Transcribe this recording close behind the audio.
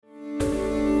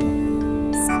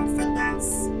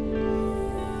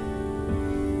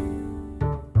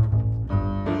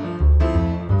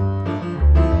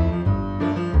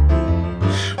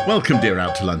Welcome, dear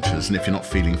Out to Lunchers, and if you're not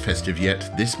feeling festive yet,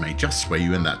 this may just sway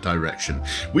you in that direction.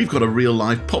 We've got a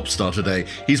real-life pop star today.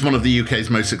 He's one of the UK's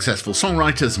most successful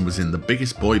songwriters and was in the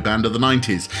biggest boy band of the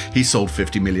 90s. He's sold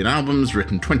 50 million albums,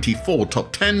 written 24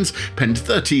 top 10s, penned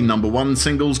 13 number one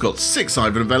singles, got 6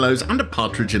 Ivor Novellos and a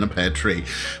partridge in a pear tree.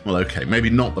 Well, okay, maybe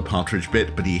not the partridge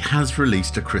bit, but he has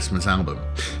released a Christmas album.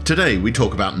 Today, we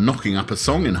talk about knocking up a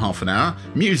song in half an hour,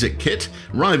 Music Kit,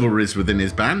 rivalries within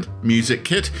his band, Music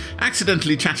Kit,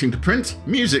 accidentally chatting to Prince,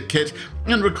 Music Kit,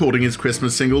 and recording his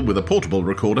Christmas single with a portable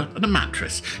recorder and a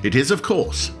mattress. It is, of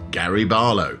course, Gary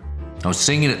Barlow. I was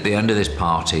singing at the end of this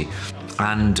party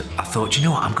and I thought, you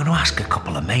know what, I'm going to ask a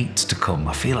couple of mates to come.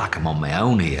 I feel like I'm on my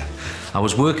own here. I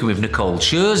was working with Nicole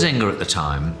Scherzinger at the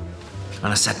time and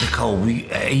I said, Nicole,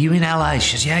 are you in LA?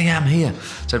 She says, yeah, I'm here.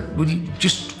 I said, will you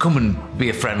just come and be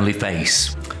a friendly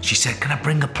face? She said, can I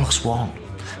bring a +1?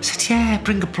 I said, yeah,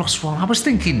 bring a +1. I was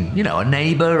thinking, you know, a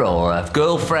neighbour or a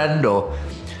girlfriend or...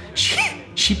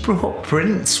 She brought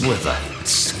Prince with her.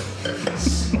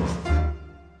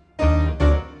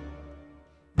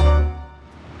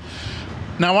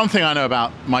 Now, one thing I know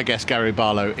about my guest Gary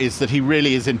Barlow is that he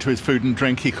really is into his food and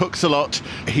drink. He cooks a lot.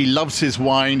 He loves his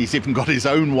wine. He's even got his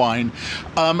own wine.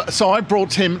 So I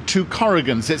brought him to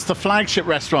Corrigan's. It's the flagship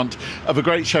restaurant of a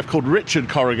great chef called Richard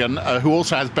Corrigan, who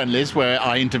also has Bentley's, where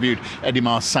I interviewed Eddie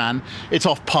Marsan. It's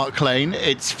off Park Lane.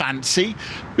 It's fancy,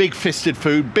 big-fisted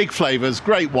food, big flavours,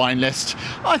 great wine list.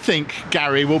 I think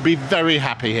Gary will be very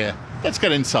happy here. Let's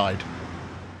get inside.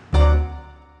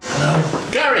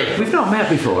 Gary! We've not met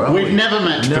before, have we? We've never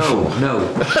met before.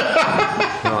 No,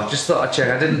 I just thought I'd check.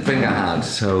 I didn't think I had.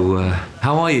 So,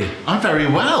 how are you? I'm very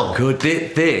well. Good.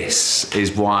 This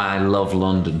is why I love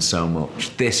London so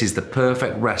much. This is the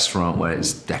perfect restaurant where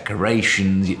it's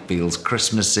decorations, it feels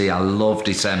Christmassy. I love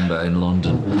December in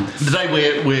London. The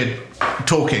day we're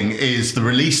talking is the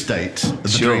release date of The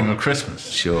Dream of Christmas.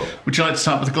 Sure. Would you like to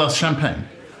start with a glass of champagne?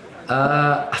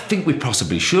 I think we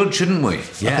possibly shouldn't we?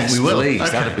 Yes, I think we will. Please,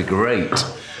 okay. That'd be great.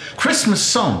 Christmas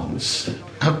songs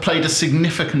have played a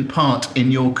significant part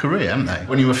in your career, haven't they?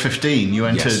 When you were 15, you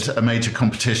entered a major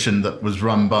competition that was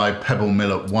run by Pebble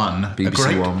Mill at One.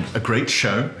 BBC One. A great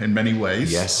show in many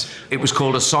ways. Yes. It was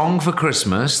called A Song for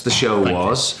Christmas, the show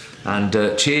was. And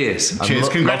cheers. Cheers.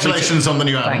 Congratulations on the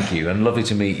new album. Thank you, and lovely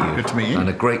to meet you. Good to meet you. And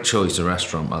a great choice of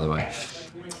restaurant, by the way.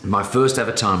 My first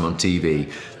ever time on TV,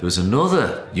 there was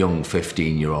another young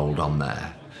 15-year-old on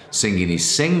there singing his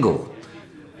single,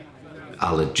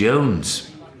 Aled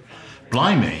Jones.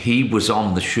 Blimey. He was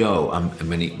on the show.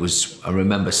 I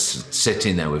remember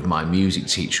sitting there with my music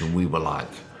teacher and we were like,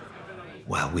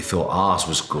 well, we thought ours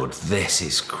was good. This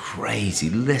is crazy.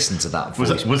 Listen to that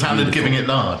voice. Was Aled giving it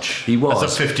large? He was.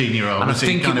 As a 15-year-old, And was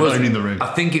he kind of owning the room?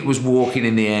 I think it was walking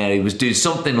in the air. He was doing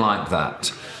something like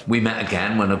that. We met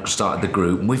again when I started the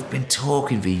group, and we've been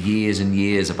talking for years and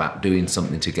years about doing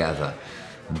something together.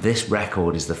 This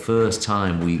record is the first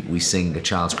time we sing A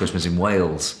Child's Christmas in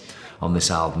Wales on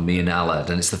this album, me and Aled,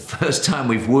 and it's the first time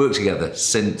we've worked together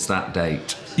since that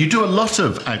date. You do a lot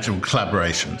of actual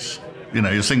collaborations. You know,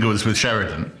 your single was with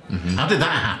Sheridan. Mm-hmm. How did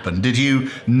that happen? Did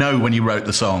you know when you wrote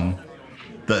the song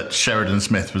that Sheridan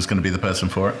Smith was going to be the person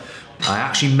for it? I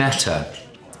actually met her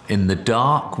in the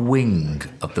dark wing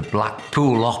of the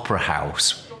Blackpool Opera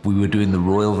House. We were doing the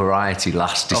Royal Variety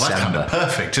last December. That's kind of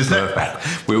perfect, isn't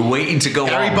it? We were waiting to go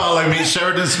Gary on. Barlow meets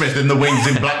Sheridan Smith in the wings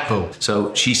in Blackpool.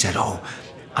 So she said,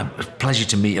 a pleasure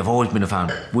to meet. I've always been a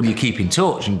fan. Will you keep in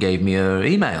touch? And gave me her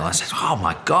email. I said, oh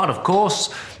my God, of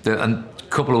course. And a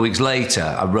couple of weeks later,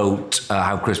 I wrote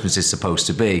How Christmas Is Supposed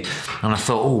to Be. And I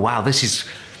thought, oh wow, this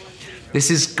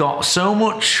has got so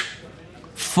much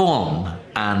fun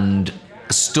and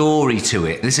a story to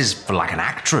it. This is for like an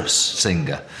actress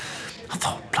singer. I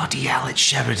thought, bloody hell, it's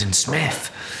Sheridan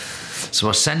Smith. So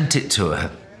I sent it to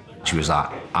her. She was like,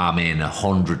 I'm in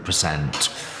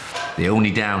 100%. The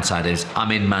only downside is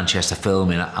I'm in Manchester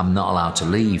filming. I'm not allowed to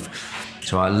leave.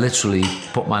 So I literally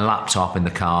put my laptop in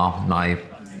the car, my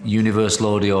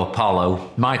Universal Audio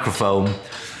Apollo microphone,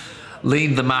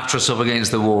 leaned the mattress up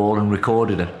against the wall and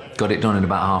recorded her. Got it done in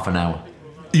about half an hour.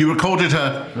 You recorded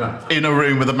her in a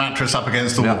room with a mattress up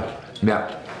against the wall?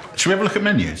 Yeah. Should we have a look at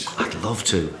menus? I'd love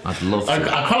to. I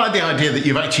quite like the idea that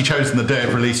you've actually chosen the day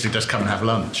of release to just come and have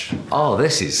lunch. Oh,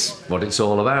 this is what it's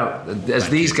all about. As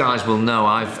these guys will know,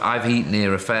 I've eaten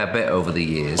here a fair bit over the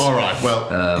years. All right,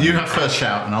 well, you have first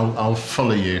shout and I'll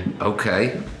follow you.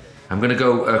 Okay. I'm going to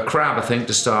go crab, I think,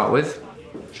 to start with.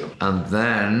 Sure. And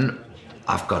then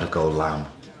I've got to go lamb.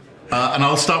 And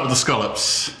I'll start with the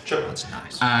scallops. Sure. That's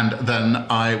nice. And then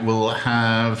I will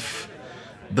have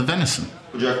the venison.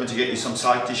 Would you like me to get you some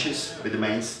side dishes with the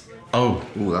mains? Oh,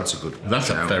 Ooh, that's a good that's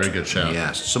a shout. very good shout.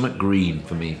 Yes, something green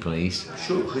for me, please.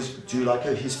 Sure. Do you like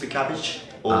a crispy cabbage,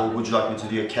 or would you like me to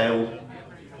do a kale?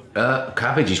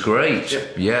 Cabbage is great.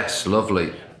 Yep. Yes,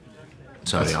 lovely.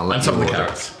 Sorry, I'll let And you some of the order.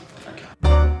 carrots.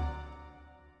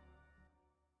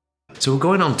 So we're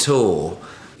going on tour.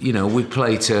 You know, we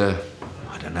play to,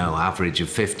 I don't know, average of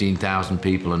 15,000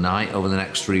 people a night over the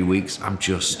next 3 weeks. I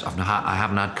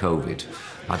haven't had COVID.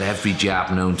 I've had every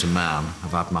jab known to man.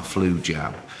 I've had my flu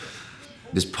jab.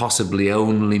 There's possibly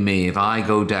only me. If I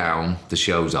go down, the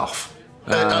show's off.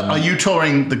 Are you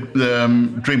touring the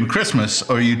Dream of Christmas,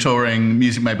 or are you touring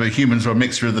Music Made by Humans, or a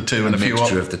mixture of the two and A a few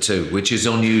mixture of the two, which is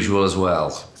unusual as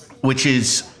well. which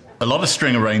is a lot of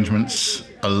string arrangements,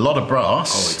 a lot of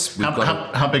brass.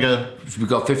 How big a... We've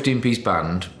got a 15-piece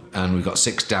band, and we've got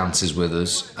 6 dancers with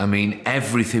us. I mean,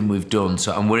 everything we've done,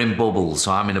 and we're in bubbles,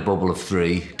 so I'm in a bubble of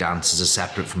 3. Dancers are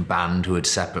separate from band, who are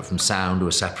separate from sound, who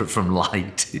are separate from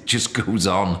light. It just goes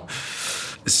on.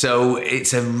 So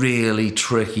it's a really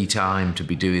tricky time to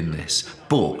be doing this.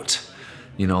 But,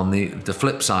 you know, on the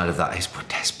flip side of that is we're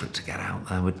desperate to get out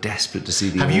there. We're desperate to see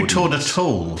the Have you audience. toured at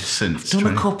all since? Done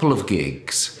a couple of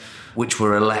gigs, which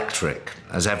were electric.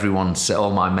 As everyone said, all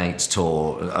my mates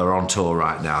are on tour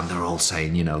right now, and they're all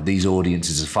saying, you know, these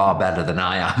audiences are far better than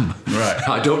I am. Right.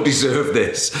 I don't deserve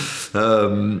this.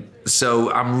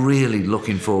 So I'm really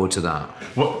looking forward to that.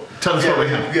 Tell us what we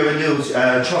have. We have a new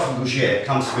truffle gougere.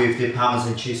 Comes with the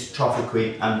parmesan cheese, truffle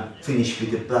cream, and finished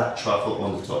with the black truffle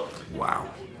on the top. Wow.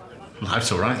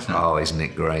 Life's all right now. Oh, isn't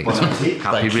it great? Well, that's it.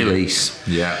 Happy Thank you. release.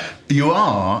 Yeah. You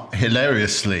are,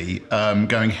 hilariously,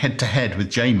 going head-to-head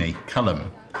with Jamie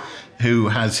Cullum, who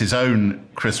has his own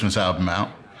Christmas album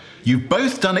out. You've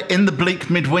both done it in the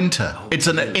bleak midwinter. It's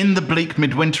an in the bleak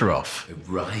midwinter off.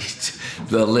 Right.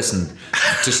 Well, listen,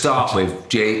 to start with,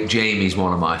 Jamie's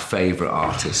one of my favourite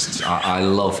artists. I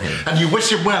love him. And you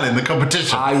wish him well in the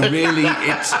competition. I really,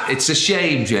 it's a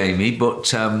shame, Jamie,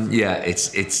 but yeah,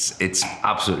 it's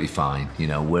absolutely fine. You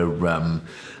know,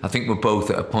 I think we're both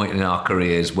at a point in our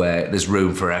careers where there's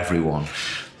room for everyone.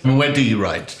 And where do you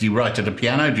write? Do you write at a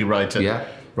piano? Do you write at... Yeah,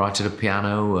 write at a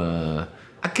piano.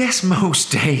 I guess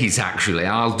most days, actually,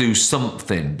 I'll do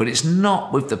something, but it's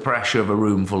not with the pressure of a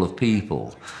room full of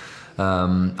people.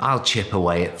 I'll chip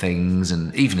away at things,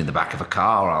 and even in the back of a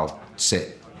car, I'll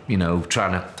sit, you know,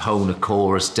 trying to hone a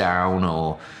chorus down,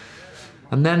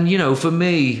 and then, you know, for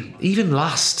me, even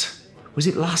last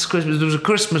Christmas? There was a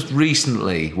Christmas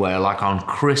recently where, like, on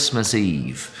Christmas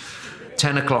Eve,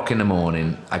 10 o'clock in the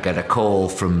morning, I get a call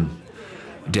from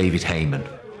David Heyman.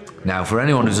 Now, for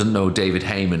anyone who doesn't know who David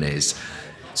Heyman is,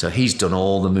 so he's done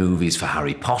all the movies for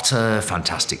Harry Potter,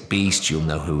 Fantastic Beasts, you'll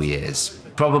know who he is.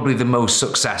 Probably the most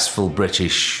successful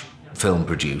British film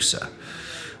producer.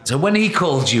 So when he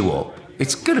called you up,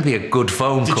 it's going to be a good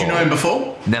phone call. Did you know him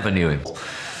before? Never knew him.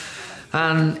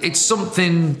 And it's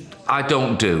something I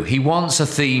don't do. He wants a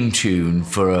theme tune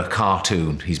for a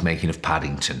cartoon he's making of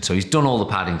Paddington. So he's done all the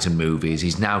Paddington movies.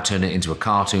 He's now turned it into a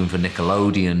cartoon for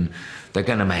Nickelodeon. They're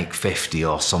going to make 50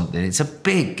 or something. It's a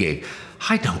big gig.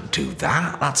 I don't do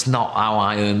that. That's not how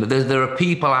I earn. There are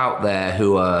people out there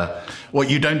who are...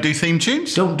 What, you don't do theme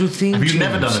tunes? Don't do theme tunes. Have you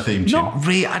never done a theme tune? Not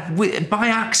really. By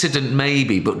accident,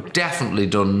 maybe, but definitely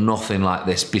done nothing like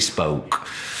this bespoke.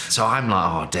 So I'm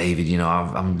like, oh, David, you know,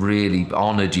 I'm really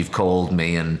honoured you've called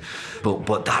me,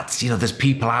 but that's, you know, there's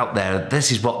people out there,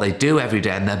 this is what they do every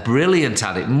day, and they're brilliant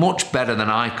at it, much better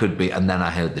than I could be. And then I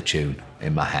heard the tune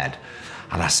in my head.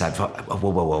 And I said,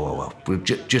 whoa.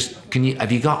 Just,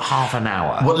 have you got half an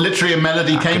hour? What, literally a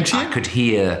melody came to you? I could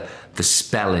hear the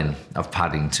spelling of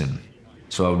Paddington.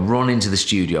 So I run into the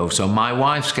studio. So my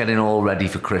wife's getting all ready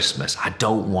for Christmas. I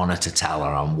don't want her to tell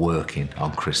her I'm working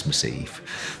on Christmas Eve.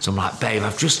 So I'm like, babe,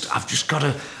 I've just got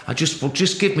to,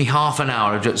 just give me half an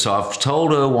hour. So I've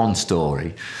told her one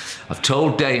story. I've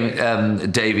told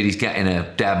David he's getting a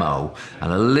demo,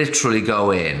 and I literally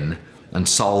go in and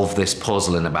solve this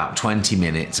puzzle in about 20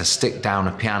 minutes. I stick down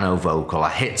a piano vocal, I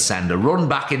hit send, I run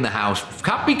back in the house.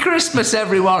 Happy Christmas,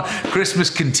 everyone. Christmas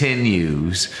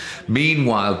continues.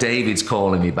 Meanwhile, David's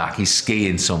calling me back. He's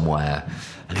skiing somewhere.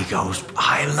 And he goes,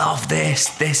 I love this.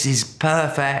 This is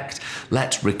perfect.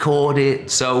 Let's record it.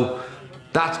 So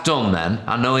that's done then.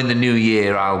 I know in the new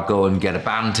year I'll go and get a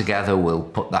band together. We'll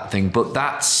put that thing. But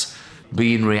that's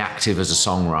being reactive as a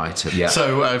songwriter. Yeah.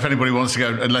 So if anybody wants to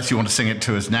go, unless you want to sing it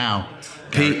to us now.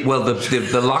 Well,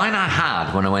 the line I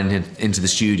had when I went into the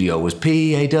studio was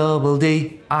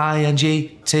Paddington,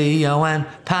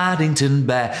 Paddington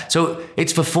Bear. So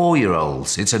it's for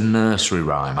 4-year-olds. It's a nursery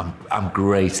rhyme. I'm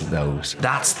great at those.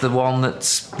 That's the one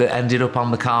that ended up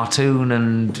on the cartoon,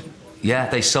 and Yeah,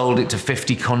 they sold it to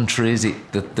 50 countries.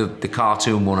 The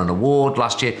cartoon won an award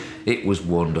last year. It was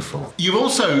wonderful.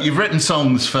 You've written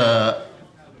songs for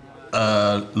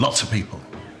lots of people.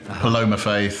 Paloma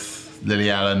Faith,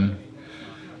 Lily Allen,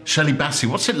 Shirley Bassey.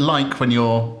 What's it like when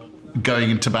you're going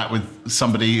into bat with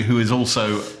somebody who is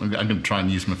also... I'm going to try and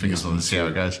use my fingers on this, see how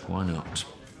it goes. Why not?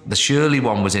 The Shirley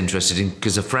one was interesting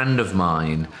because a friend of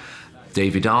mine,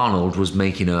 David Arnold, was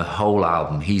making a whole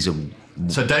album.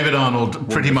 So David Arnold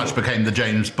pretty much became the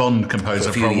James Bond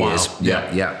composer for a while. Years.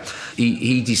 Yeah.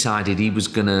 He decided he was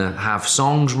going to have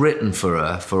songs written for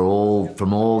her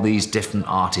from all these different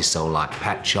artists, so like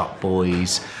Pet Shop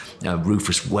Boys,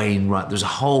 Rufus Wainwright. There's a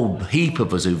whole heap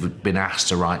of us who've been asked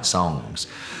to write songs.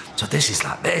 So this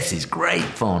is great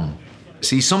fun.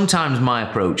 See, sometimes my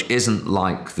approach isn't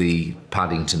like the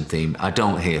Paddington theme. I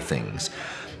don't hear things.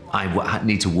 I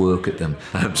need to work at them.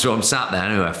 So I'm sat there,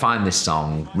 anyway, I find this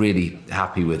song, really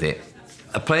happy with it.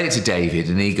 I play it to David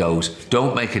and he goes,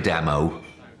 don't make a demo,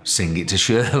 sing it to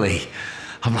Shirley.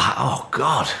 I'm like, oh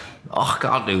God, I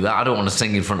can't do that. I don't want to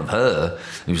sing in front of her.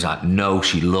 He was like, no,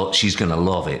 she's going to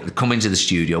love it. Come into the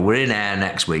studio. We're in Air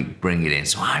next week. Bring it in.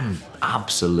 So I'm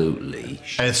absolutely...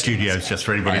 Air Studios, just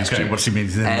for anybody who's going, what's he mean?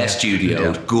 Air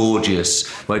Studios, gorgeous,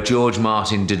 where George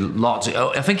Martin did lots of...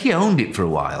 I think he owned it for a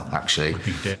while, actually.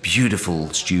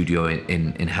 Beautiful studio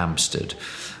in Hampstead.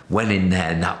 Went in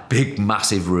there in that big,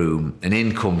 massive room, and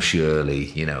in comes Shirley.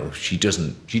 You know, she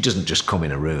doesn't just come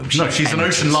in a room. She's an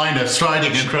ocean liner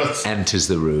striding across. Enters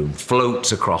the room,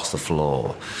 floats across the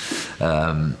floor,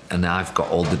 and I've got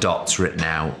all the dots written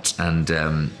out,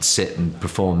 and sit and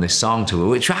perform this song to her,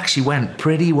 which actually went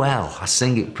pretty well. I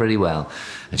sing it pretty well,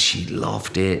 and she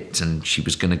loved it, and she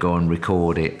was going to go and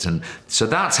record it, and so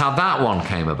that's how that one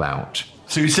came about.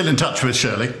 So you're still in touch with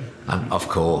Shirley? Of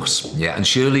course, yeah. And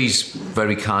Shirley's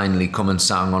very kindly come and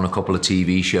sang on a couple of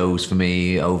TV shows for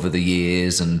me over the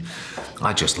years, and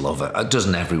I just love her.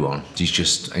 Doesn't everyone? She's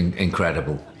just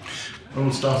incredible.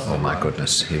 Oh my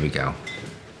goodness, here we go.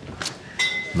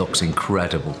 Looks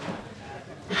incredible.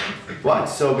 Right,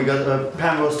 so we got a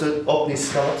pan-roasted opening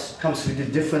scallops. Comes with a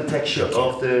different texture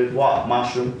of the wild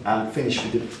mushroom and finished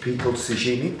with the pickled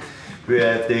sashimi. We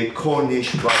have the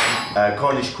Cornish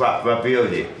crab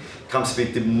ravioli. Comes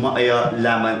with the Maya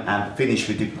lemon and finished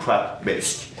with the crab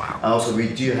bisque. Wow. And also we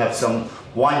do have some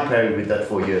wine pairing with that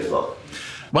for you as well.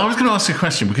 Well, I was going to ask you a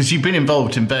question because you've been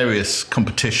involved in various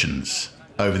competitions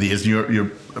over the years, and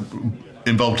you're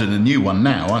involved in a new one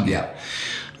now, aren't you? Yeah.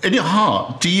 In your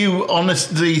heart, do you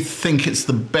honestly think it's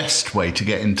the best way to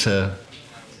get into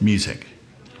music?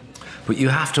 But you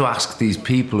have to ask these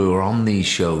people who are on these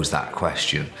shows that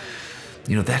question.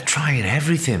 You know, they're trying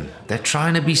everything. They're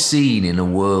trying to be seen in a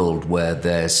world where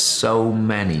there's so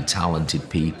many talented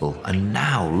people. And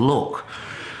now, look,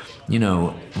 you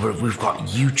know, we've got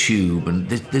YouTube and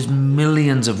there's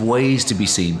millions of ways to be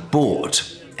seen,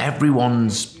 but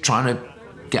everyone's trying to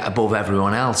get above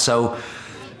everyone else. So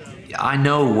I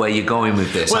know where you're going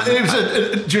with this. Well, it was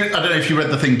I don't know if you read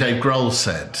the thing Dave Grohl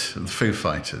said, the Foo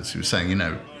Fighters. He was saying, you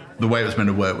know, the way it was meant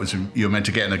to work was you were meant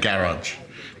to get in a garage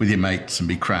with your mates and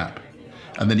be crap.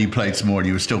 And then you played some more and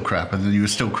you were still crap, and then you were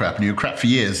still crap, and you were crap for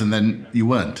years, and then you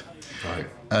weren't. Right.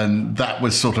 And that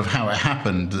was sort of how it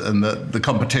happened, and the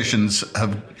competitions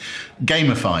have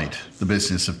gamified the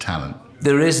business of talent.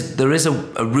 There is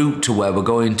a route to where we're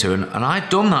going to, and I've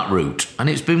done that route, and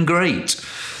it's been great.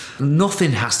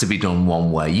 Nothing has to be done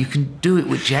one way. You can do it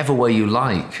whichever way you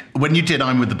like. When you did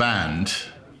I'm With the Band,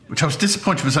 which I was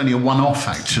disappointed was only a one-off,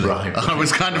 actually. Right. I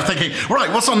was kind of thinking,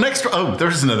 right, what's on next? Oh, there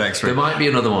isn't an extra. There might be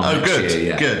another one next good,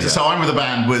 year, yeah. good. Yeah. So I'm With the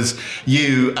Band was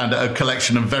you and a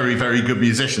collection of very, very good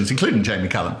musicians, including Jamie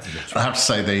Cullum. Right. I have to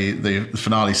say the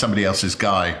finale, Somebody Else's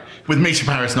Guy, with Misha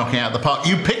Paris knocking out the park.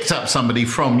 You picked up somebody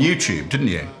from YouTube, didn't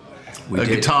you? A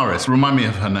guitarist. Remind me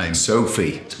of her name.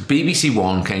 Sophie. BBC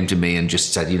One came to me and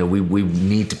just said, you know, we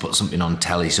need to put something on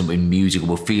telly, something musical.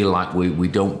 We feel like we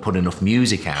don't put enough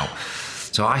music out.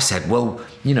 So I said, well,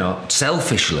 you know,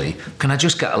 selfishly, can I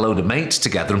just get a load of mates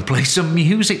together and play some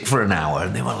music for an hour?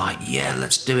 And they were like, yeah,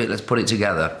 let's do it. Let's put it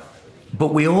together.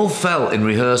 But we all felt in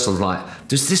rehearsals like,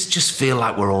 does this just feel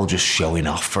like we're all just showing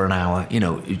off for an hour? You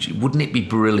know, wouldn't it be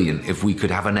brilliant if we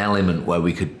could have an element where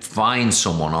we could find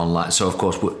someone on, like, so of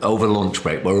course, over lunch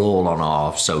break, we're all on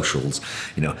our socials,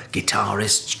 you know,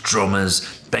 guitarists,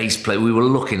 drummers, bass player. We were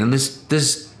looking, and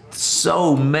there's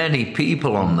so many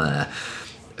people on there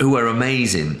who are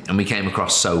amazing. And we came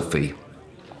across Sophie.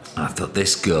 I thought,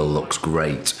 this girl looks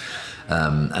great.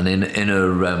 And in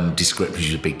her description,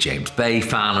 she's a big James Bay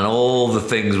fan, and all the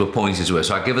things were pointed to her.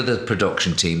 So I give her the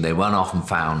production team. They went off and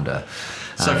found her.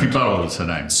 Sophie Burrell was her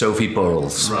name. Sophie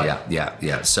Burrells. Right.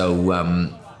 Yeah. So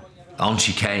on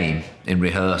she came in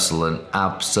rehearsal and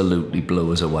absolutely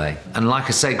blew us away. And like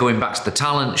I say, going back to the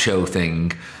talent show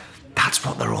thing, that's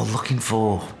what they're all looking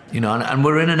for, you know. And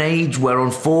we're in an age where,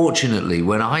 unfortunately,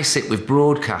 when I sit with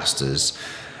broadcasters,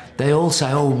 they all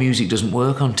say, "Oh, music doesn't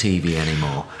work on TV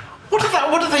anymore." What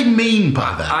do they mean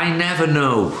by that? I never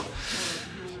know.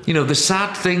 You know, the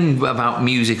sad thing about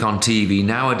music on TV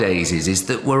nowadays is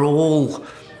that we're all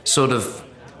sort of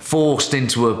forced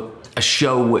into a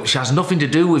show which has nothing to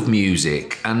do with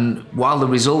music, and while the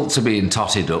results are being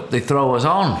totted up, they throw us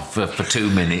on for 2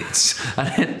 minutes,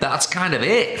 and that's kind of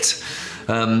it.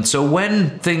 So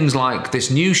when things like this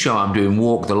new show I'm doing,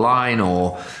 Walk the Line,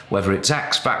 or whether it's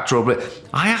X Factor,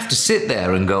 I have to sit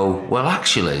there and go, well,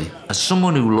 actually, as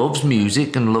someone who loves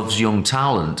music and loves young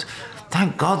talent,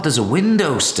 thank God there's a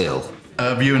window still.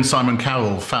 Have you and Simon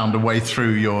Cowell found a way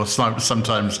through your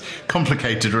sometimes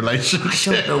complicated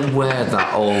relationship? I don't know where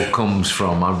that all comes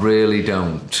from. I really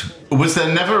don't. Was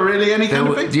there never really any kind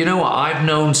of big... Do you know what? I've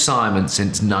known Simon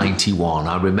since '91.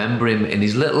 I remember him in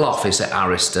his little office at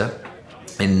Arista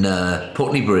in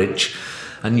Putney Bridge,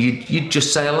 and you'd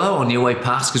just say hello on your way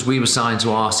past because we were signed to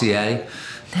RCA.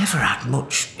 Never had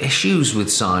much issues with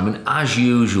Simon, as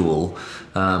usual.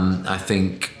 I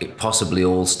think it possibly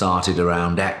all started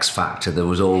around X Factor. There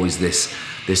was always this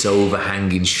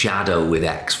overhanging shadow with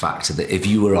X Factor that if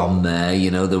you were on there, you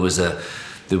know, there was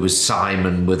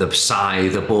Simon with a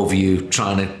scythe above you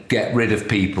trying to get rid of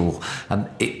people, and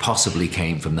it possibly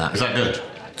came from that. Is that good?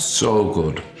 So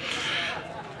good.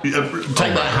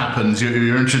 Take that happens,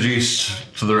 you're introduced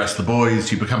to the rest of the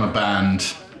boys, you become a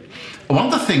band. One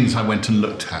of the things I went and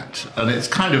looked at, and it's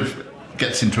kind of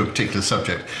gets into a particular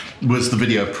subject, was the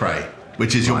video Pray,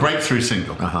 which is your breakthrough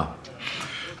single. Uh-huh.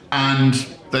 And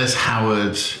there's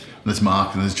Howard, there's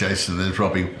Mark, and there's Jason, and there's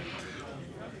Robbie,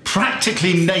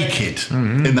 practically naked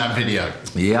in that video.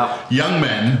 Yeah. Young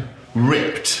men,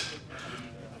 ripped.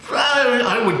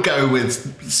 I would go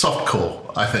with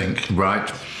softcore, I think.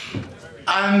 Right.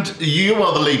 And you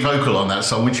are the lead vocal on that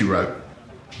song, which you wrote.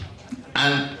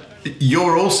 And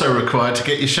you're also required to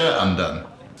get your shirt undone.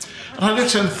 And I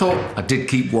looked and thought... I did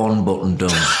keep one button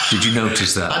done. Did you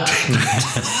notice that? I did.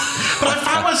 But I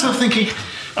found myself thinking,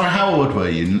 I mean, how old were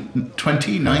you?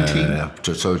 20,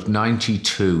 19? So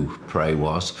 92, Pray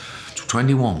was.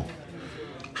 21.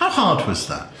 How hard was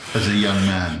that as a young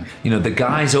man? You know, the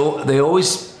guys, they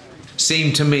always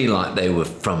seemed to me like they were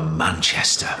from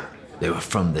Manchester. They were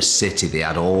from the city. They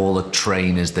had all the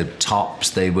trainers, the tops.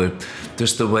 They were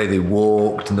just the way they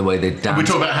walked and the way they danced. We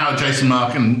talk about Howard, Jason,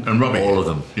 Mark, and Robbie. All of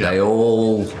them. Yeah.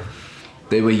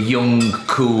 They were young,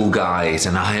 cool guys,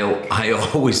 and I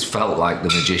always felt like the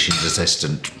magician's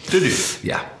assistant. Did you?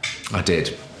 Yeah, I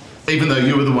did. Even though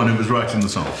you were the one who was writing the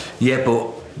song. Yeah,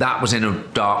 but that was in a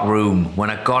dark room.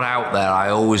 When I got out there, I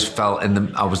always felt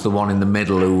I was the one in the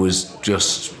middle who was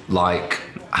just like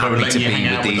happy to be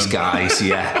with these guys.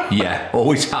 Yeah,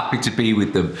 always happy to be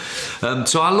with them.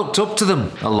 So I looked up to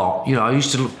them a lot. You know, I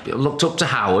used to looked up to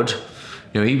Howard.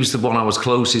 You know, he was the one I was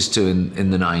closest to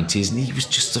in the 90s, and he was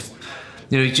just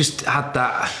he just had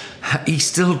that. He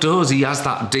still does. He has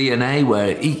that DNA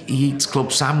where he eats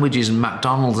club sandwiches and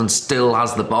McDonald's and still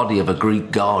has the body of a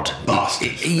Greek god. I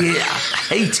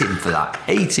hate him for that.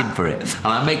 Hate him for it. And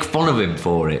I make fun of him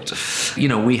for it. You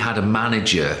know, we had a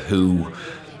manager who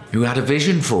had a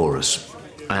vision for us.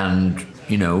 And,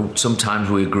 you know, sometimes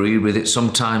we agreed with it,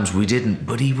 sometimes we didn't.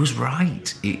 But he was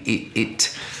right. It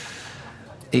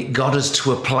got us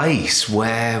to a place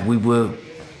where we were...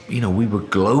 You know, we were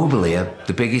globally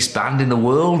the biggest band in the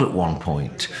world at one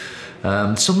point.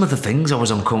 Some of the things I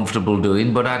was uncomfortable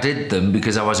doing, but I did them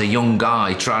because I was a young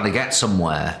guy trying to get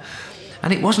somewhere.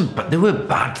 And it wasn't, but there were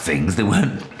bad things. There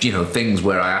weren't, you know, things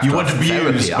where I You weren't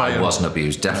abused by I wasn't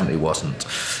abused, definitely wasn't.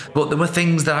 But there were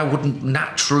things that I wouldn't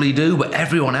naturally do, but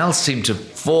everyone else seemed to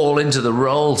fall into the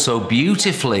role so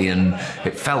beautifully, and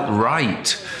it felt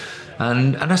right.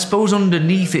 And I suppose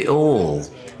underneath it all,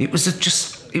 it was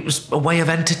a way of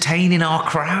entertaining our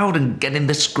crowd and getting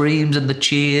the screams and the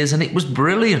cheers, and it was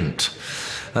brilliant.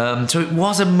 So it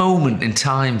was a moment in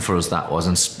time for us, that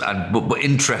was. But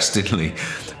interestingly,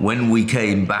 when we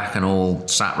came back and all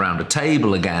sat round a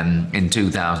table again in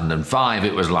 2005,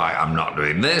 it was like, I'm not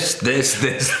doing this, and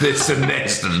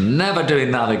this, and never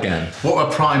doing that again. What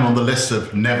were prime on the list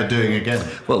of never doing again?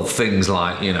 Well, things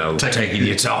like, you know, taking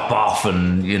your top off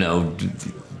and, you know,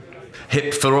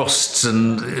 hip thrusts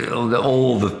and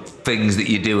all the things that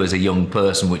you do as a young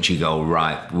person, which you go,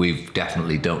 right, we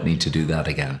definitely don't need to do that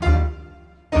again.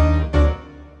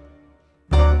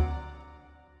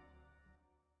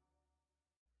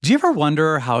 Do Do you ever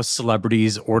wonder how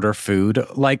celebrities order food?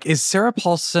 Like, is Sarah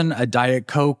Paulson a Diet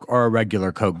Coke or a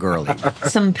regular Coke girlie?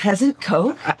 Some peasant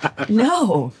Coke?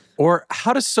 No. Or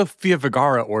how does Sofia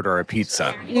Vergara order a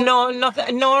pizza? No,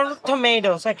 nothing. No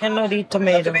tomatoes. I cannot eat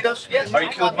tomatoes. Yes. Are you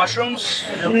cool with mushrooms?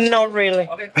 Not really.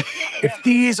 If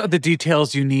these are the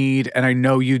details you need, and I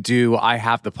know you do, I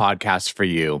have the podcast for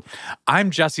you. I'm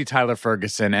Jesse Tyler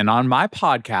Ferguson, and on my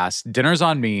podcast, Dinners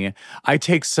on Me, I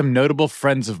take some notable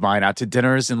friends of mine out to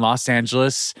dinners in Los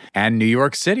Angeles and New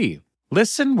York City.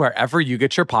 Listen wherever you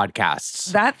get your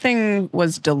podcasts. That thing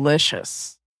was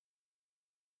delicious.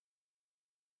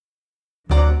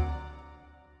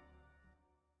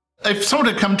 If someone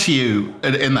had come to you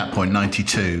in that point,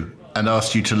 92, and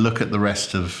asked you to look at the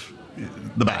rest of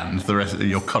the band, the rest of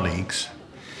your colleagues,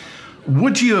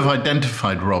 would you have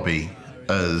identified Robbie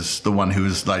as the one who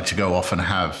was like to go off and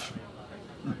have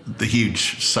the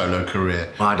huge solo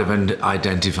career? I'd have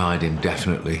identified him,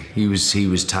 definitely. He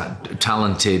was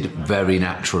talented very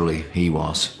naturally, he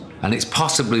was. And it's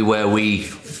possibly where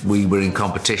we were in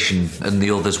competition and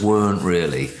the others weren't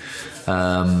really.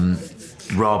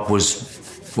 Rob was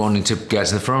wanting to get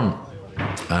to the front.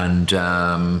 And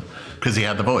because he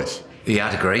had the voice. He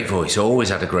had a great voice, always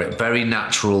had a great, very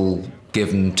natural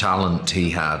given talent he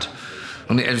had.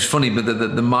 And it was funny, but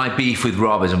my beef with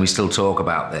Rob is, and we still talk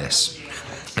about this,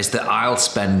 is that I'll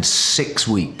spend 6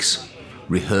 weeks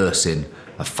rehearsing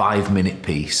a 5-minute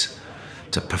piece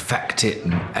to perfect it,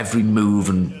 and every move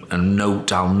and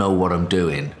note, I'll know what I'm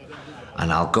doing.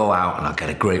 And I'll go out and I'll get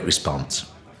a great response.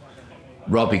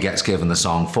 Robbie gets given the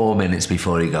song 4 minutes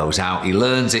before he goes out. He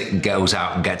learns it and goes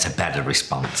out and gets a better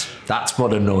response. That's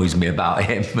what annoys me about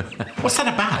him. What's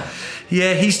that about?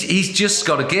 Yeah, he's just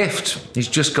got a gift. He's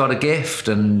just got a gift.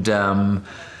 And,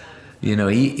 you know,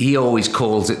 he always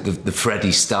calls it the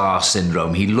Freddie Starr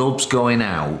syndrome. He loves going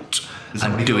out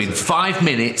and doing 5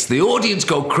 minutes. The audience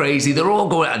go crazy. They're all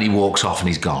going, and he walks off and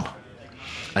he's gone.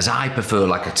 As I prefer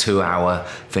like a 2-hour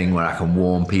thing where I can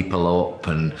warm people up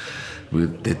and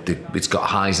it's got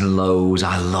highs and lows.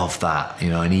 I love that, you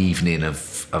know, an evening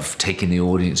of taking the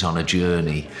audience on a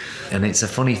journey. And it's a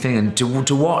funny thing, and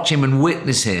to watch him and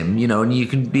witness him, you know, and you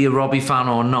can be a Robbie fan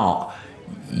or not,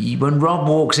 when Rob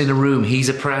walks in a room, he's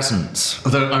a presence.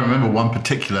 Although I remember one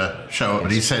particular show,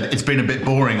 but he said, it's been a bit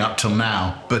boring up till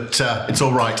now, but it's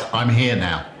all right, I'm here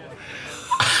now.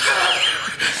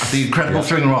 The incredible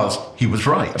thing was, he was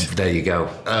right. There you go.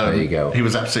 There you go. He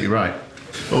was absolutely right.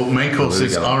 Well, main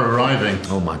courses are arriving.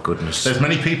 Oh my goodness. There's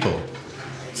many people.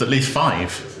 It's at least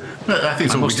 5. I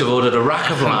think I must have ordered a rack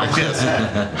of lamb. Yes.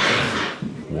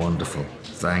 Wonderful.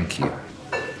 Thank you.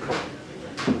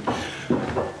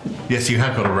 Yes, you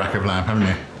have got a rack of lamb, haven't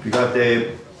you? We got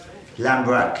the lamb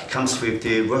rack, comes with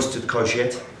the roasted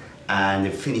courgette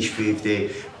and finished with the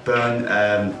burnt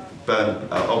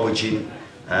aubergine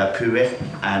puree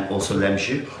and also lamb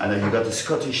jus. And then you got the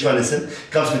Scottish venison,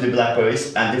 comes with the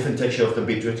blackberries and different texture of the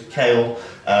beetroot, kale,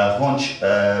 haunch,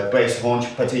 braised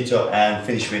haunch, potato, and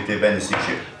finished with the venison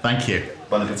jus. Thank you.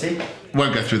 Bon appetit.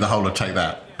 Won't go through the whole of Take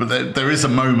That, but there is a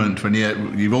moment when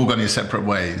you've all gone your separate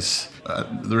ways,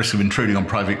 the risk of intruding on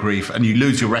private grief, and you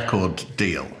lose your record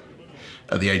deal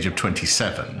at the age of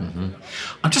 27. Mm-hmm.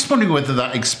 I'm just wondering whether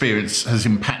that experience has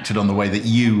impacted on the way that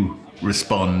you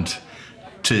respond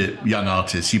to young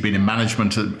artists. You've been in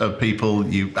management of people,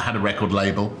 you had a record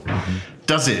label. Mm-hmm.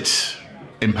 Does it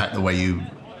impact the way you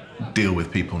deal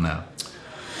with people now?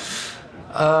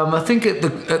 I think at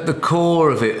the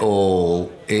core of it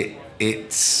all,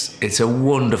 it's a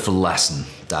wonderful lesson,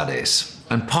 that is,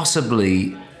 and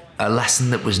possibly a lesson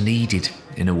that was needed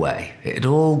in a way. It had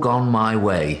all gone my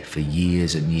way for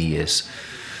years and years.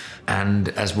 And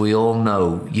as we all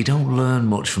know, you don't learn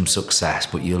much from success,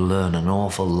 but you learn an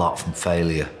awful lot from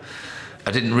failure.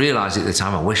 I didn't realise it at the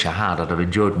time. I wish I had. I'd have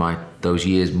enjoyed those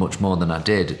years much more than I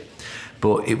did.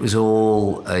 But it was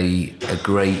all a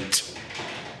great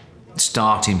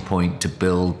starting point to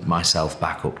build myself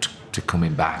back up to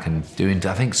coming back and doing,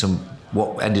 I think,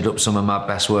 what ended up some of my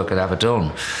best work I'd ever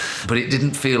done. But it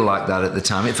didn't feel like that at the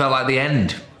time. It felt like the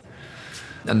end.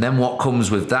 And then what comes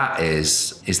with that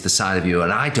is the side of you,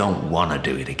 and I don't want to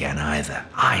do it again either.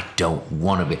 I don't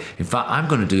want to be. In fact, I'm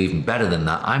going to do even better than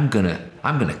that. I'm going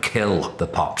to kill the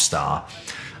pop star.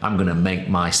 I'm going to make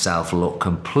myself look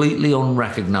completely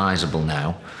unrecognisable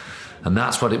now. And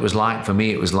that's what it was like for me.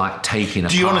 It was like taking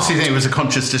apart. Do you honestly think it was a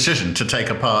conscious decision to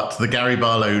take apart the Gary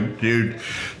Barlow who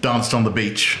danced on the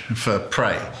beach for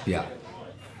Prey? Yeah.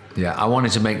 Yeah, I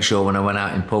wanted to make sure when I went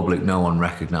out in public, no one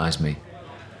recognised me.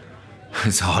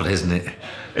 It's odd, isn't it?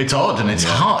 It's odd, and it's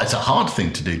hard. It's a hard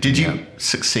thing to do. Did you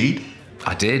succeed?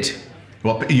 I did.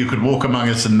 Well, you could walk among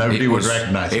us and nobody would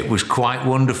recognise it. It was quite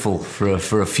wonderful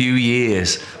for a few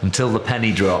years until the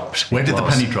penny dropped. Where did the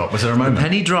penny drop? Was there a moment? The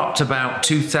penny dropped about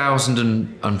 2000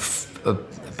 and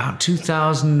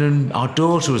our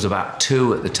daughter was about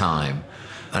 2 at the time,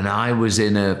 and I was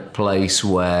in a place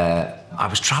where I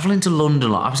was travelling to London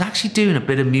a lot. I was actually doing a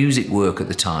bit of music work at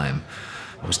the time.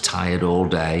 I was tired all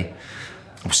day.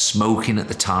 I was smoking at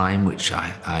the time, which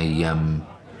I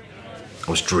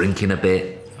was drinking a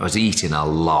bit. I was eating a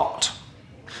lot.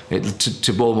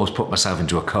 To almost put myself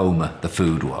into a coma, the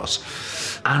food was.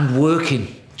 And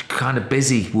working, kind of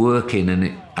busy working,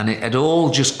 and it had all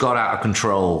just got out of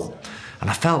control. And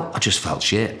I just felt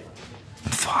shit. I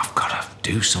thought, I've got to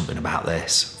do something about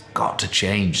this. Got to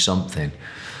change something.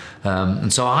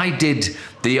 And so I did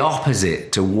the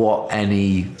opposite to what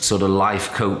any sort of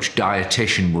life coach,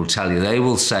 dietitian will tell you. They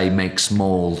will say make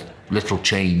small, little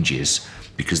changes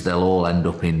because they'll all end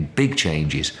up in big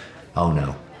changes. Oh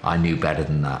no, I knew better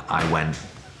than that. I went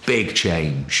big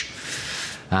change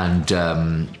and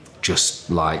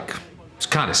just like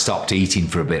kind of stopped eating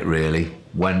for a bit really.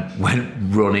 Went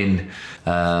running,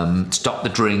 stopped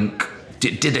the drink,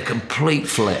 did a complete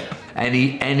flip.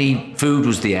 Any food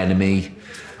was the enemy.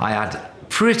 I had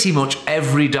pretty much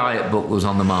every diet book was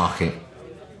on the market.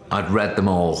 I'd read them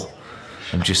all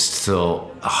and just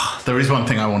thought, There is one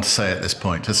thing I want to say at this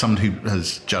point, as someone who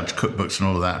has judged cookbooks and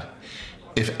all of that.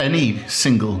 If any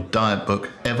single diet book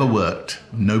ever worked,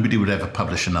 nobody would ever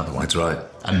publish another one. That's right.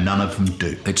 And none of them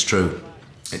do. It's true.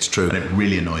 It's true. And it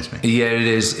really annoys me. Yeah, it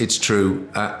is. It's true.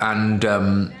 And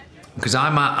because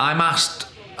I'm asked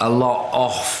a lot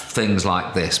off things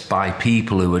like this by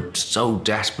people who are so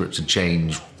desperate to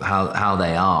change how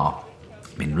they are.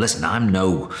 I mean, listen, I'm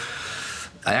no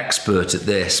expert at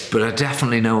this, but I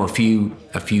definitely know a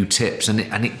few tips, and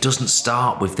it doesn't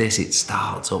start with this. It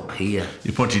starts up here.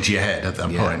 You're pointing to your head at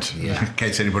that point, yeah. in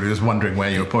case anybody was wondering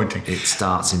where you were pointing. It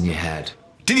starts in your head.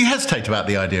 Did you hesitate about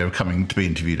the idea of coming to be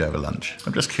interviewed over lunch?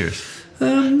 I'm just curious.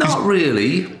 Not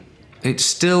really. It's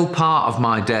still part of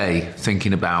my day,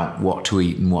 thinking about what to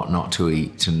eat and what not to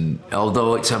eat. And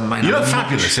although it's you look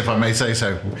fabulous, if I may say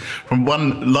so, from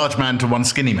one large man to one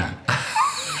skinny man.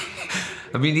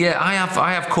 I mean, yeah,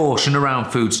 I have caution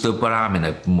around food still, but I'm in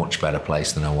a much better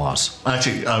place than I was.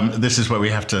 Actually, this is where we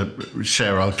have to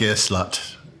share our gear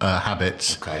slut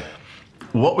habits. Okay.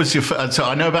 What was your... So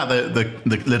I know about the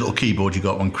little keyboard you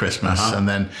got one Christmas, and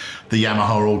then the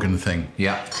Yamaha organ thing.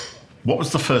 Yeah. What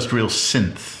was the first real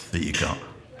synth that you got?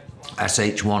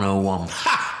 SH-101.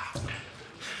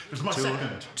 It was my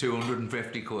second.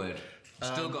 250 quid.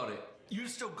 Still got it. You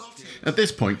still got it. At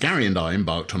this point, Gary and I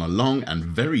embarked on a long and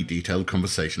very detailed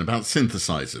conversation about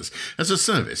synthesizers. As a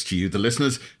service to you, the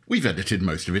listeners, we've edited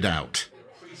most of it out.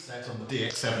 Preset on the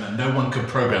DX7 and no one could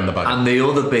program the button. And the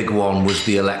other big one was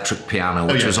the electric piano,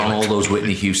 which was on all those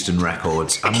Whitney Houston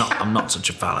records. I'm not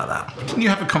such a fan of that. Didn't you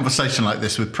have a conversation like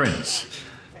this with Prince?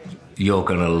 You're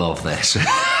gonna love this.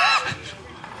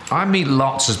 I meet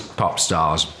lots of pop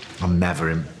stars. I'm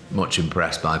never much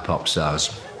impressed by pop stars.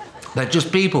 They're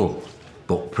just people.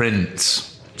 But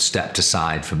Prince stepped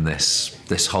aside from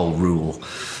this whole rule.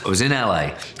 I was in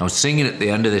LA. I was singing at the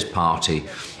end of this party.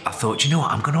 I thought, you know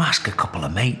what, I'm going to ask a couple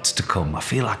of mates to come. I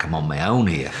feel like I'm on my own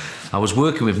here. I was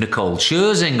working with Nicole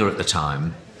Scherzinger at the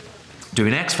time,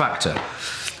 doing X Factor.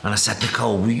 And I said,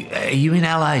 Nicole, are you in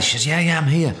LA? She says, yeah, I'm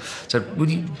here. I said, will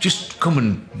you just come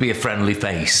and be a friendly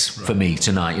face for me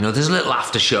tonight? You know, there's a little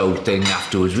after show thing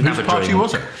afterwards. We can have a drink. Whose party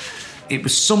was it? It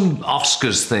was some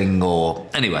Oscars thing or...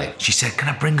 Anyway, she said,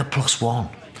 can I bring a +1? I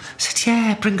said,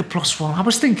 yeah, bring a +1. I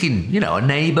was thinking, you know, a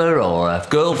neighbour or a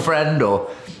girlfriend or...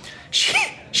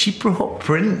 She brought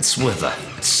Prince with her.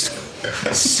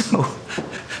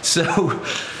 So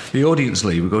the audience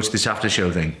leave, we go to this after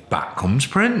show thing. Back comes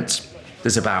Prince.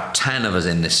 There's about 10 of us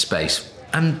in this space.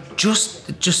 And it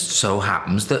just so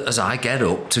happens that as I get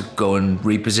up to go and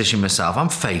reposition myself, I'm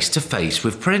face to face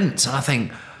with Prince. And I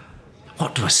think...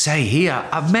 what do I say here?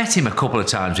 I've met him a couple of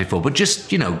times before, but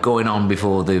just, you know, going on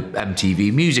before the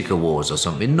MTV Music Awards or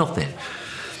something, nothing.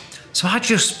 So I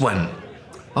just went,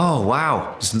 oh,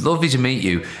 wow, it's lovely to meet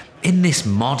you. In this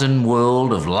modern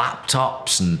world of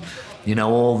laptops and, you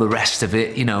know, all the rest of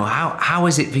it, you know, how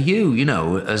is it for you, you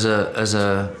know, as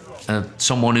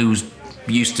someone who's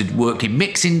used to working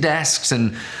mixing desks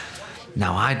and...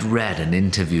 Now, I'd read an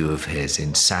interview of his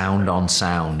in Sound on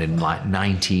Sound in like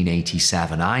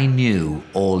 1987. I knew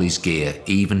all his gear,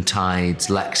 Eventides,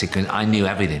 Lexicon. I knew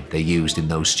everything they used in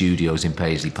those studios in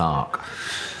Paisley Park.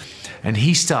 And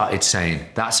he started saying,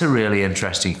 that's a really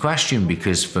interesting question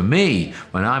because for me,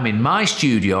 when I'm in my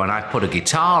studio and I put a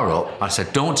guitar up, I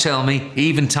said, don't tell me,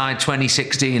 Eventide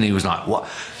 2016. And he was like, what?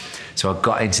 So I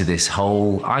got into this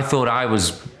whole... I thought I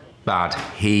was bad.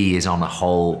 He is on a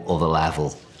whole other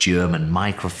level. German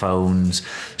microphones,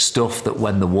 stuff that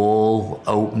when the wall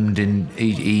opened, and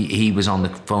he was on the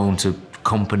phone to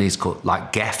companies called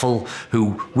like Geffel,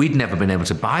 who we'd never been able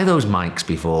to buy those mics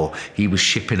before. He was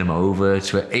shipping them over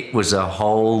to it. It was a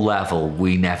whole level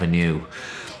we never knew.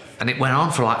 And it went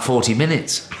on for like 40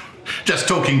 minutes. Just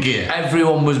talking gear.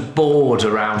 Everyone was bored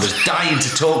around us, dying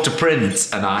to talk to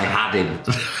Prince, and I had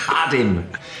him.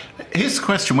 Here's the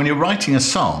question. When you're writing a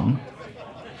song,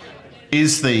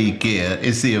 is the gear,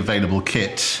 is the available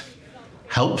kit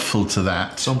helpful to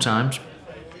that? Sometimes.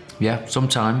 Yeah,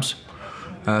 sometimes.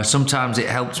 Sometimes it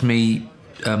helps me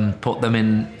put them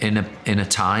in a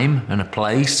time and a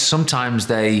place. Sometimes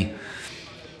they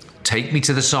take me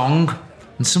to the song,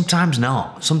 and sometimes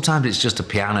not. Sometimes it's just a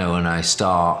piano and I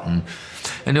start. And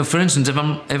you know, for instance, if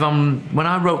I'm when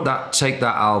I wrote that Take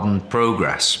That album,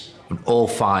 Progress, all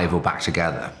 5 were back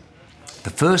together. The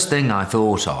first thing I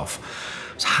thought of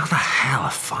was, how the hell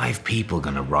are 5 people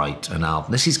going to write an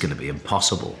album? This is going to be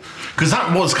impossible. Because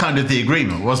that was kind of the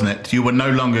agreement, wasn't it? You were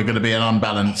no longer going to be an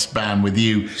unbalanced band with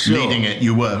you leading it.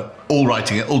 You were all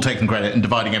writing it, all taking credit and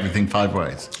dividing everything 5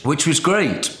 ways. Which was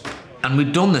great. And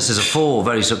we'd done this as a 4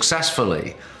 very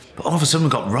successfully. But all of a sudden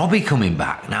we've got Robbie coming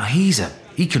back. Now he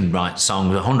can write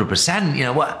songs 100%. You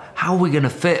know, how are we going to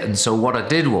fit? And so what I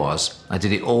did was, I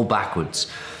did it all backwards.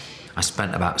 I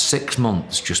spent about 6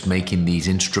 months just making these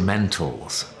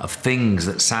instrumentals of things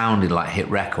that sounded like hit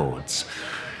records.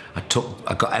 I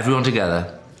got everyone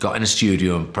together, got in a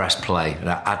studio and pressed play, and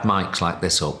I had mics like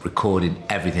this up, recording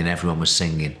everything everyone was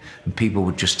singing, and people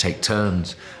would just take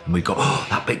turns, and we'd go, oh,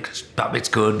 that bit's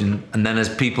good, and then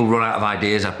as people run out of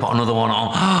ideas, I put another one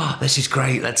on, oh, this is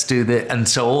great, let's do this, and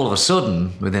so all of a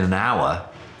sudden, within an hour,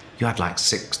 you had like the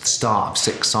start of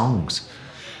 6 songs.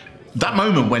 That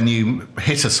moment when you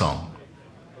hit a song,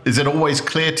 is it always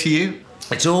clear to you?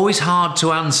 It's always hard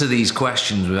to answer these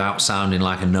questions without sounding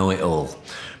like a know-it-all,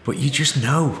 but you just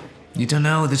know. You don't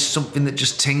know, there's something that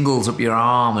just tingles up your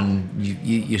arm and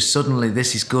you suddenly,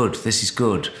 this is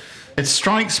good. It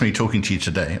strikes me talking to you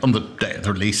today, on the day of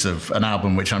the release of an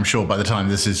album, which I'm sure by the time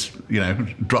this is,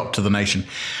 dropped to the nation,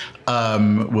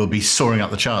 will be soaring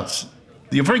up the charts.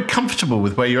 You're very comfortable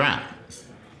with where you're at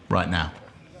right now.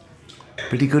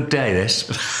 Pretty good day, this.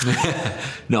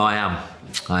 No, I am.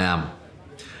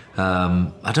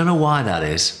 I don't know why that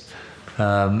is.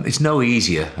 It's no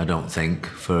easier, I don't think,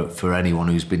 for anyone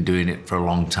who's been doing it for a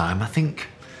long time. I think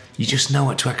you just know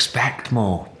what to expect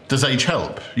more. Does age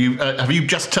help? Have you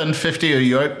just turned 50? Are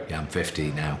you out? Yeah, I'm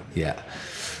 50 now, yeah.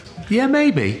 Yeah,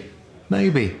 maybe.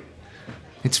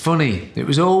 It's funny. It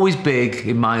was always big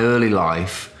in my early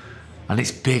life, and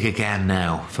it's big again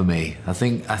now for me. I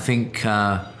think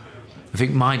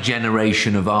my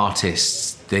generation of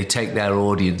artists, they take their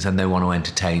audience and they want to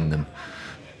entertain them.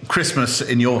 Christmas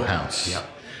in your house. Yeah.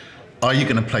 Are you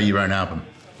going to play your own album?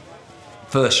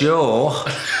 For sure.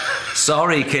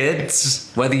 Sorry,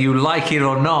 kids. Whether you like it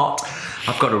or not,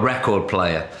 I've got a record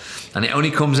player, and it only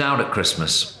comes out at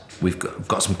Christmas. We've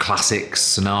got some classics,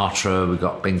 Sinatra, we've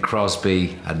got Bing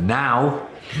Crosby, and now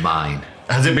mine.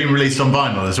 Has it been released on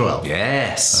vinyl as well?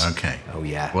 Yes. Okay. Oh,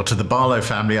 yeah. Well, to the Barlow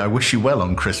family, I wish you well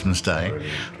on Christmas Day.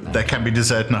 Brilliant. There can be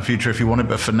dessert in our future if you want it,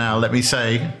 but for now, let me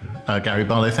say, Gary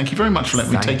Barlow, thank you very much for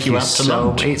letting me take you out to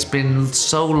lunch. It's been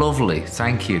so lovely.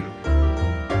 Thank you.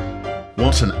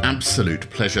 What an absolute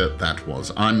pleasure that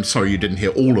was. I'm sorry you didn't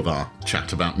hear all of our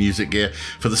chat about music gear.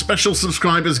 For the special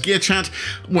subscribers, Gear Chat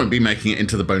won't be making it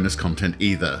into the bonus content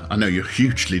either. I know you're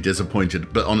hugely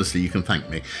disappointed, but honestly, you can thank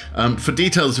me. For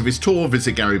details of his tour,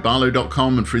 visit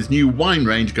GaryBarlow.com, and for his new wine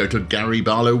range, go to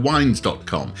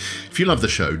GaryBarlowWines.com. If you love the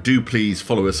show, do please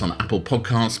follow us on Apple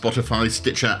Podcasts, Spotify,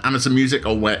 Stitcher, Amazon Music,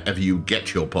 or wherever you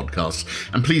get your podcasts.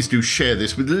 And please do share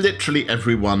this with literally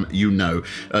everyone you know.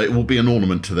 It will be an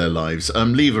ornament to their lives.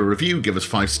 Leave a review, give us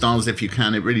 5 stars if you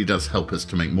can. It really does help us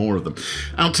to make more of them.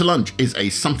 Out to Lunch is a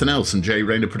Something Else and Jay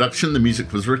Rayner production. The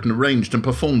music was written, arranged and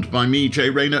performed by me, Jay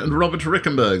Rayner, and Robert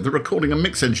Rickenberg. The recording and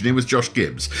mix engineer was Josh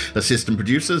Gibbs. Assistant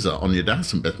producers are Anya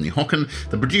Das and Bethany Hocken.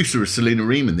 The producer is Selena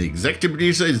Ream, and the executive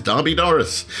producer is Darby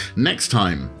Doris. Next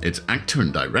time, it's actor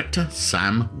and director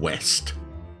Sam West.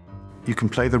 You can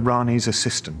play the Rani's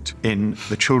assistant in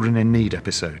the Children in Need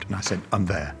episode. And I said, I'm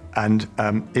there. And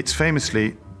it's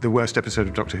famously the worst episode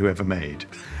of Doctor Who ever made,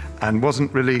 and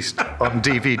wasn't released on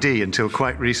DVD until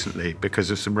quite recently because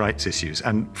of some rights issues.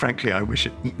 And frankly, I wish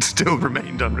it still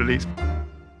remained unreleased.